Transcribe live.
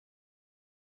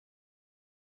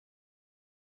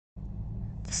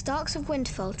The Starks of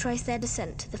Winterfell trace their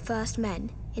descent to the first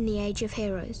men in the Age of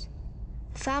Heroes.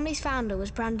 The family's founder was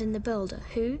Brandon the Builder,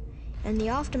 who, in the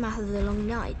aftermath of the Long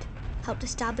Night, helped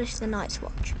establish the Night's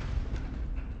Watch.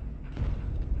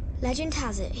 Legend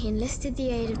has it he enlisted the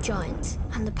aid of giants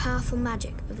and the powerful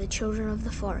magic of the Children of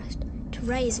the Forest to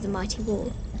raise the mighty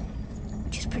wall,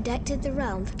 which has protected the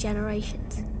realm for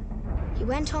generations. He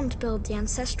went on to build the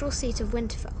ancestral seat of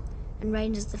Winterfell and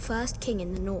reigned as the first king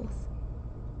in the north.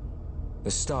 The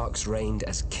Starks reigned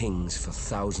as kings for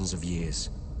thousands of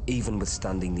years, even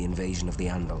withstanding the invasion of the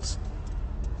Andals.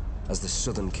 As the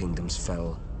southern kingdoms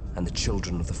fell and the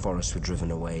Children of the Forest were driven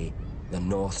away, the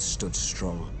north stood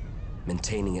strong,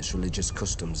 maintaining its religious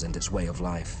customs and its way of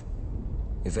life.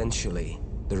 Eventually,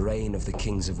 the reign of the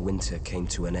Kings of Winter came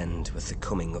to an end with the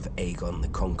coming of Aegon the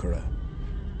Conqueror.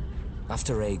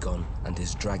 After Aegon and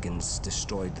his dragons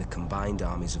destroyed the combined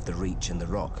armies of the Reach and the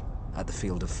Rock at the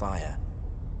Field of Fire,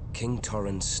 King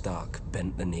Torrhen Stark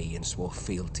bent the knee and swore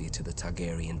fealty to the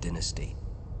Targaryen dynasty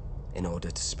in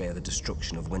order to spare the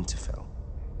destruction of Winterfell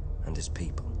and his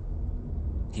people.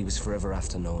 He was forever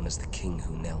after known as the King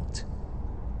Who Knelt.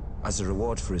 As a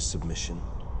reward for his submission,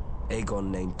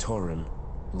 Aegon named Torrhen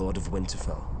Lord of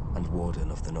Winterfell and Warden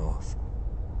of the North.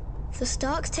 The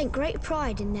Starks take great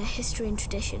pride in their history and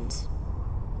traditions.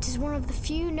 It is one of the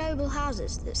few noble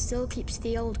houses that still keeps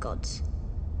the old gods.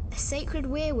 A sacred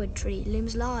weirwood tree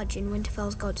looms large in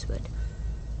Winterfell's Godswood.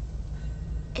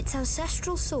 Its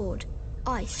ancestral sword,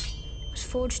 Ice, was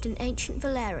forged in ancient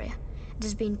Valyria and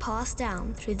has been passed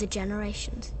down through the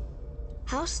generations.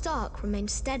 House Stark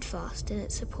remains steadfast in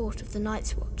its support of the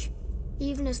Night's Watch,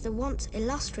 even as the once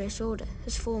illustrious order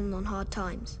has fallen on hard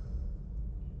times.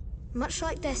 Much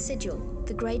like their sigil,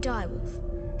 the Grey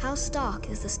Direwolf, House Stark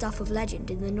is the stuff of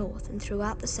legend in the north and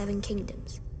throughout the Seven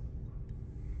Kingdoms.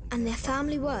 And their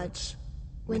family words,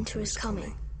 "Winter is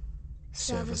coming,"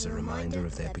 serve as a reminder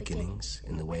of their beginnings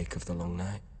in the wake of the Long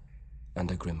Night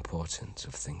and a grim portent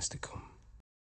of things to come.